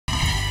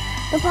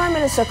The Prime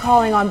Minister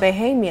calling on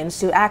Bahamians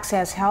to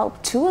access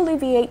help to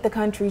alleviate the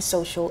country's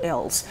social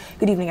ills.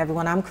 Good evening,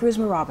 everyone. I'm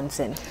Charisma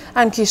Robinson.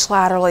 I'm Keish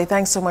Latterly.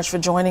 Thanks so much for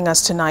joining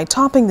us tonight.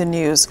 Topping the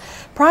news,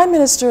 Prime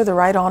Minister the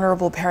Right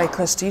Honorable Perry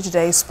Christie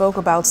today spoke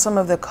about some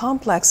of the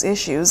complex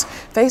issues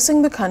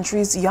facing the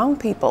country's young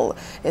people,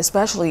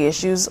 especially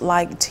issues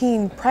like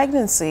teen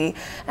pregnancy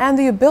and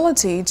the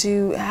ability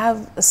to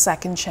have a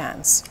second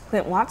chance.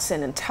 Clint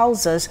Watson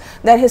tells us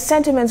that his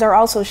sentiments are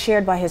also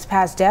shared by his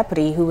past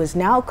deputy, who is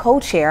now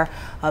co-chair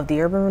of the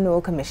Urban Renewal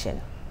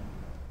Commission.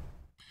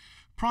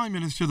 Prime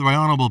Minister the Right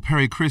Honorable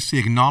Perry Christie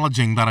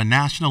acknowledging that a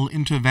national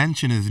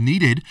intervention is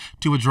needed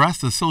to address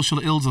the social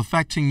ills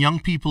affecting young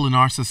people in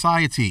our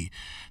society.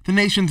 The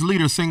nation's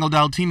leader singled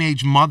out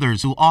teenage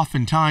mothers who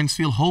oftentimes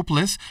feel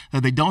hopeless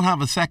that they don't have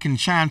a second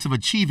chance of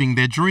achieving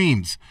their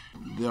dreams.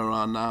 There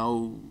are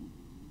now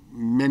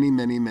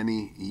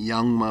many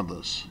young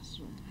mothers,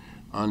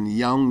 and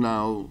young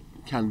now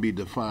can be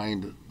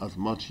defined as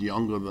much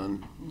younger than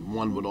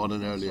one would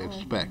ordinarily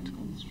expect.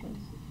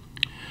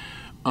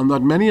 And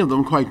that many of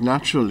them quite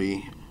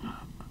naturally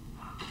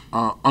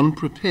are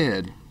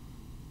unprepared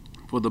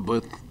for the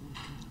birth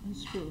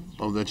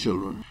of their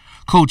children.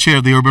 Co-chair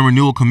of the Urban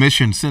Renewal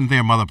Commission,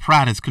 Cynthia Mother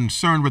Pratt, is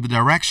concerned with the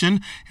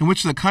direction in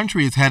which the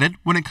country is headed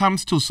when it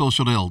comes to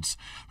social ills.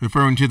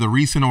 Referring to the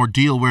recent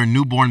ordeal where a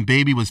newborn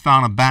baby was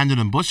found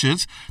abandoned in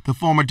bushes, the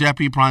former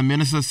Deputy Prime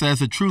Minister says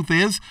the truth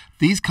is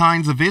these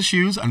kinds of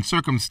issues and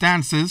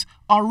circumstances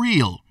are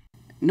real.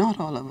 Not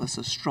all of us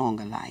are strong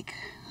alike.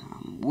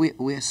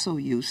 We're so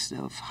used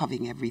to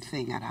having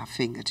everything at our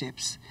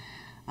fingertips,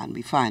 and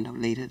we find out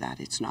later that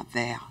it's not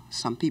there.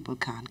 Some people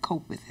can't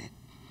cope with it.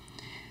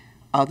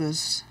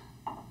 Others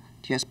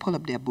just pull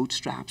up their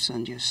bootstraps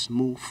and just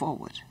move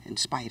forward in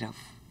spite of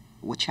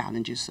what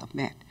challenges are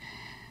met.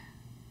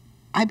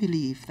 I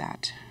believe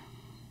that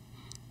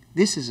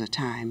this is a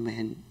time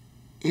when,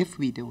 if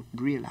we don't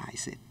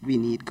realize it, we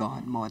need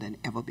God more than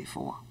ever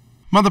before.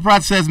 Mother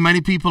Pratt says many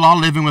people are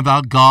living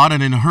without God,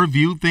 and in her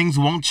view, things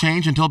won't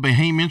change until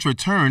Bahamians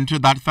return to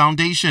that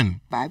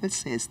foundation. The Bible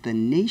says the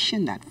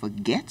nation that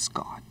forgets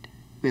God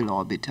will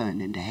all be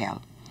turned into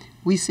hell.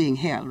 We're seeing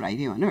hell right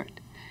here on earth,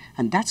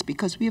 and that's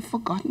because we have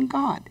forgotten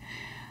God.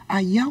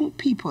 Our young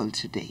people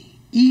today,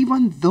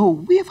 even though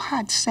we've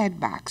had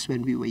setbacks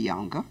when we were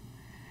younger,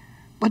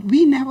 but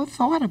we never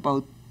thought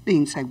about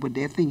things like what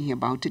they're thinking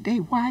about today.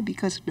 Why?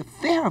 Because the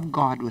fear of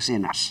God was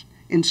in us,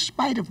 in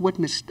spite of what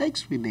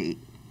mistakes we made.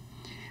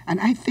 And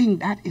I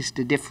think that is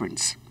the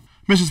difference.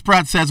 Mrs.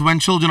 Pratt says when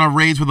children are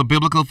raised with a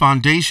biblical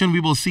foundation, we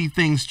will see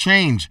things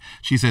change.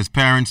 She says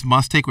parents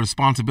must take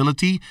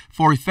responsibility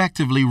for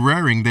effectively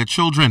rearing their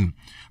children.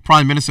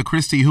 Prime Minister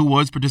Christie, who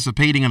was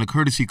participating in a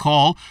courtesy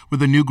call with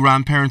the new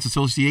Grandparents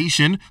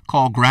Association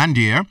called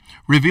Grandier,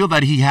 revealed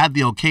that he had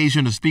the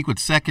occasion to speak with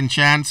second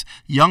chance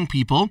young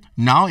people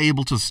now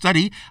able to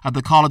study at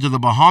the College of the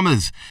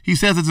Bahamas. He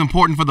says it's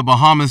important for the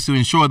Bahamas to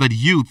ensure that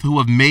youth who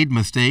have made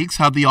mistakes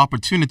have the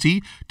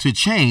opportunity to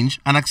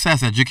change and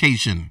access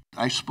education.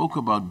 I spoke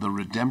about the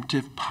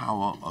redemptive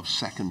power of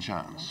second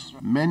chance.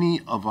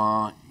 Many of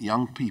our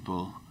young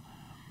people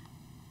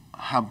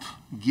have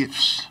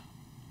gifts,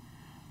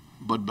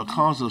 but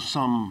because of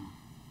something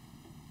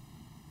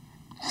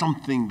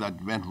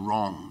that went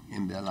wrong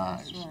in their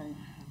lives,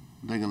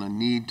 they're going to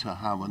need to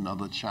have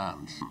another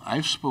chance.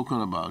 I've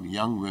spoken about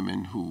young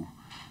women who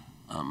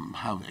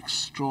have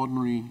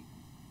extraordinary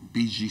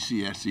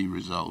BGCSE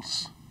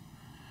results,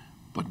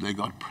 but they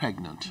got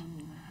pregnant,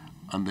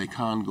 and they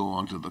can't go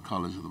on to the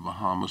College of the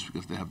Bahamas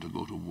because they have to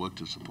go to work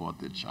to support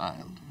their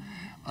child.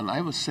 And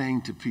I was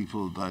saying to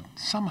people that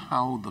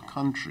somehow the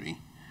country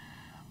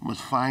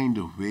must find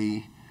a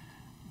way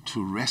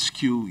to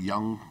rescue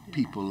young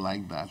people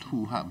like that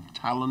who have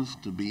talents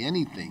to be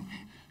anything.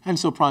 And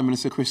so Prime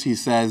Minister Christie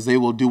says they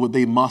will do what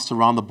they must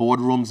around the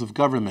boardrooms of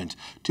government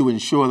to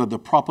ensure that the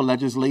proper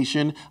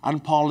legislation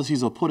and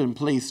policies are put in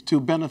place to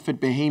benefit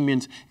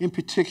Bahamians, in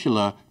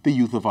particular the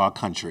youth of our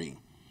country.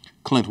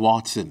 Clint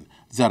Watson,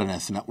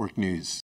 ZNS Network News.